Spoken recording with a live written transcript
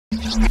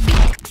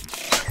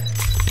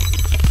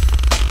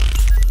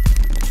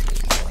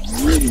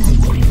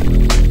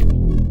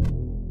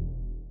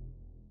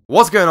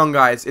What's going on,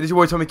 guys? It is your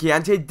boy Tommy Key,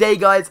 and today,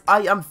 guys,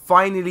 I am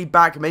finally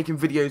back making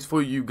videos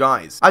for you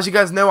guys. As you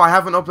guys know, I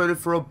haven't uploaded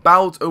for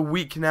about a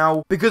week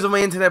now because of my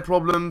internet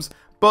problems,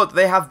 but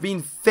they have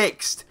been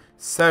fixed,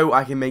 so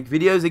I can make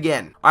videos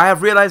again. I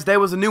have realized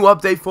there was a new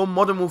update for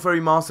Modern Warfare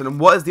Remastered, and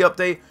what is the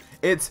update?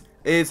 It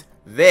is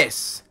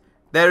this.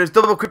 There is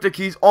double crypto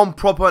keys on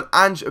proper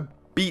and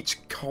beach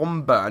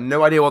combo.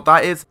 No idea what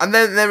that is. And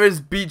then there is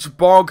beach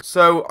bog.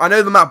 So I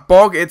know the map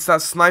bog, it's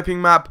that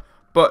sniping map.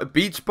 But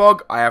beach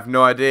bog, I have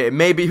no idea. It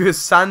may be with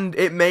sand,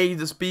 it may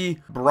just be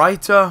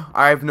brighter.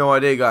 I have no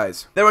idea,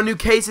 guys. There are new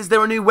cases,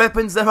 there are new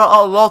weapons, there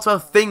are a lot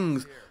of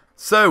things.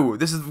 So,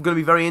 this is going to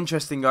be very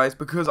interesting, guys,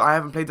 because I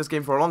haven't played this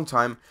game for a long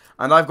time,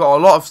 and I've got a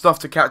lot of stuff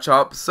to catch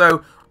up.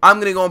 So, I'm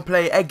going to go and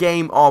play a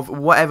game of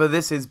whatever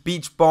this is,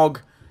 beach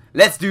bog.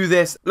 Let's do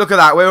this. Look at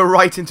that, we're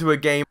right into a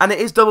game. And it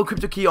is double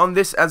crypto key on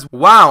this as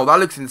wow, that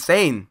looks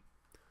insane.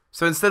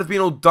 So instead of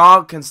being all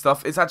dark and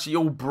stuff, it's actually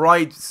all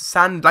bright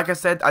sand. Like I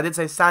said, I did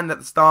say sand at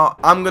the start.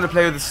 I'm going to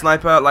play with the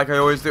sniper like I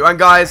always do. And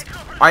guys,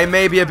 I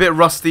may be a bit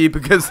rusty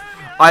because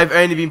I've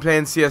only been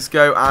playing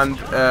CSGO. And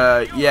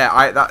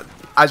yeah,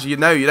 as you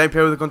know, you don't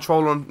play with a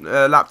controller on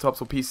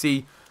laptops or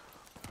PC.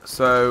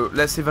 So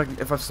let's see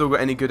if I've still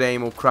got any good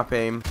aim or crap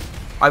aim.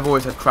 I've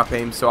always had crap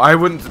aim, so I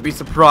wouldn't be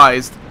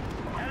surprised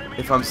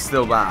if I'm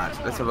still bad.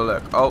 Let's have a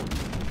look. Oh.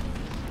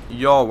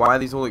 Yo, why are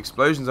these all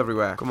explosions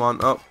everywhere? Come on.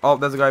 Oh,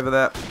 there's a guy over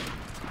there.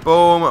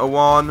 Boom. A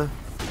 1. I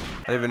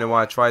don't even know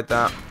why I tried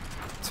that.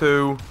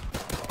 2.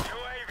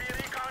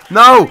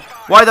 No!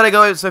 Why did I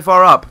go so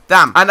far up?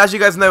 Damn. And as you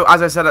guys know,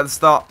 as I said at the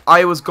start,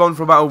 I was gone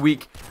for about a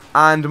week.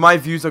 And my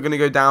views are going to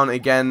go down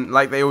again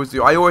like they always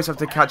do. I always have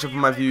to catch up on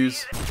my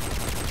views.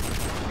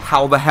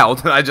 How the hell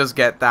did I just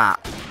get that?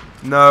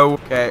 No.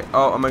 Okay.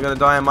 Oh, am I going to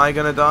die? Am I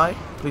going to die?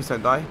 Please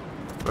don't die.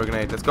 Throw a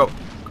grenade. Let's go.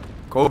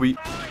 Kobe.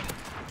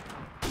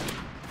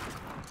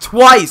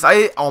 Twice!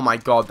 Oh my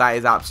god, that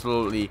is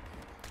absolutely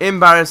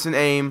embarrassing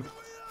aim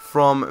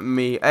from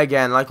me.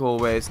 Again, like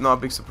always, not a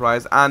big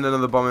surprise. And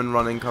another bomb and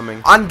run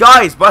incoming. And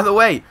guys, by the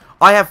way,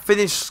 I have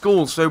finished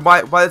school. So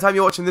by the time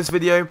you're watching this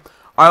video,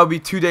 I'll be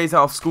 2 days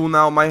out of school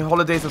now. My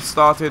holidays have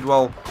started.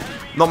 Well,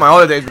 not my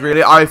holidays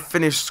really. I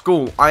finished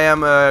school. I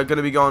am going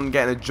to be getting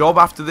a job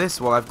after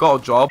this. Well, I've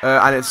got a job.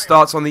 And it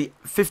starts on the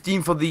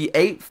 15th of the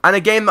 8th. And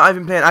a game that I've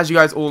been playing, as you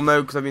guys all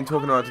know, because I've been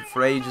talking about it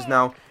for ages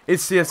now,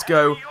 is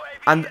CSGO.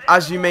 And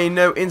as you may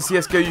know, in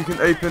CSGO you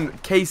can open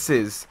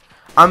cases.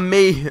 I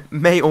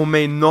may or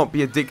may not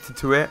be addicted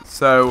to it.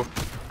 So,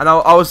 and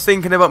I was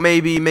thinking about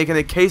maybe making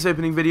a case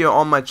opening video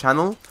on my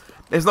channel.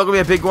 It's not going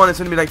to be a big one. It's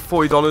going to be like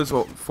 $40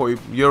 or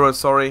 €40,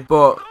 sorry.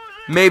 But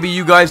maybe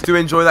you guys do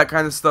enjoy that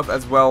kind of stuff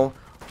as well.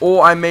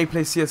 Or I may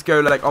play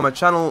CSGO like on my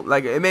channel.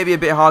 Like, it may be a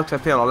bit hard because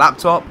I play on a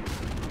laptop.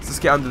 Let's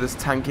just get under this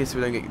tanky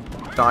so we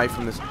don't die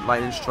from this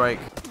lightning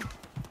strike.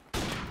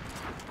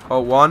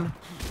 Oh, 1.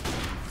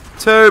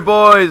 2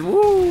 boys,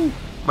 woo!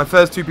 My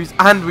first 2 pieces,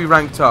 and we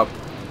ranked up.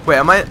 Wait,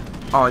 am I?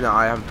 Oh no,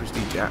 I haven't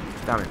prestige yet.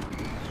 Damn it.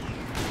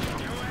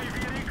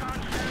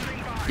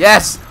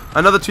 Yes,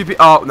 another 2 pieces.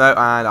 Oh no,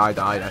 and I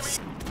died. Let's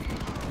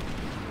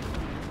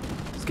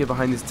get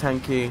behind this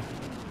tanky.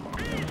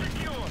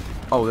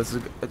 Oh, there's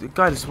a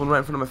guy just spawned right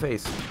in front of my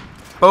face.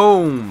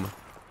 Boom.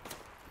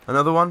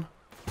 Another one.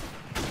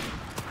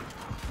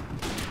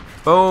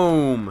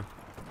 Boom.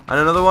 And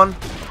another one.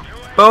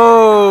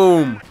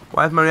 Boom.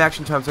 Why is my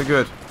reaction time so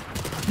good?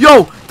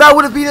 Yo, that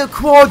would have been a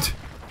quad.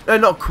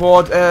 Not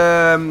quad.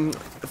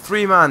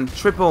 3-man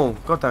triple.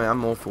 God damn it,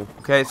 I'm awful.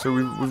 Okay, so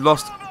we've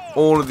lost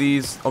all of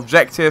these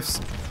objectives.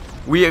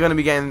 We are going to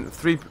be getting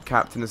 3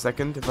 capped in a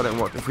second if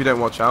we don't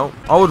watch out.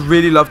 I would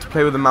really love to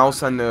play with a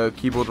mouse and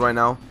keyboard right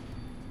now.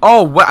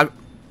 Oh wow!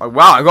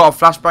 I got a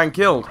flashbang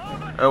killed.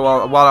 Oh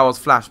well, while I was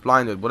flash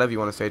blinded, whatever you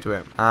want to say to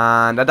it.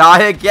 And I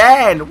die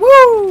again.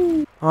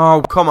 Woo!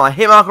 Oh come on! I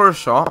hit marker a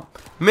shot,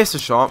 miss a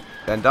shot,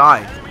 then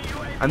die.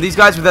 And these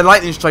guys with their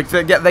lightning strikes,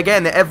 they're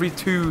getting it every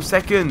 2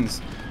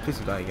 seconds. Please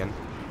don't die again.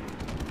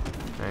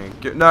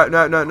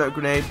 No,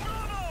 grenade.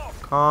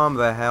 Calm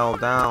the hell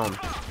down.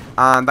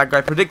 And that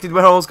guy predicted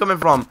where I was coming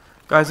from.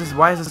 Guys,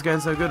 why is this going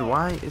so good?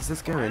 Why is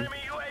this going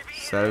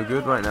so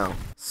good right now?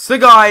 So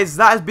guys,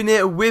 that has been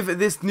it with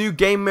this new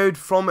game mode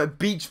from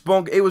Beach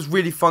Bog. It was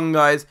really fun,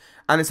 guys.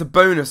 And it's a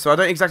bonus, so I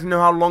don't exactly know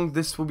how long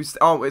this will be.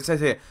 Oh, it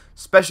says here,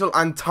 special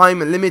and time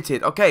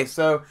limited. Okay,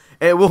 so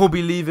it will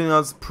be leaving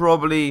us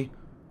probably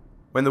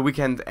when the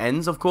weekend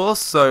ends, of course.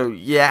 So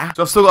yeah,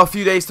 so I've still got a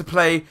few days to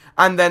play,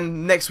 and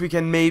then next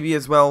weekend maybe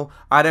as well.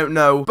 I don't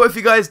know. But if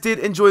you guys did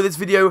enjoy this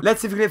video,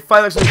 let's see if we can hit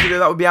 5 likes on this video.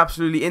 That would be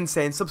absolutely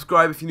insane.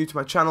 Subscribe if you're new to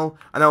my channel,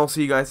 and I will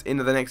see you guys in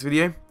the next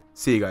video.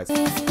 See you guys.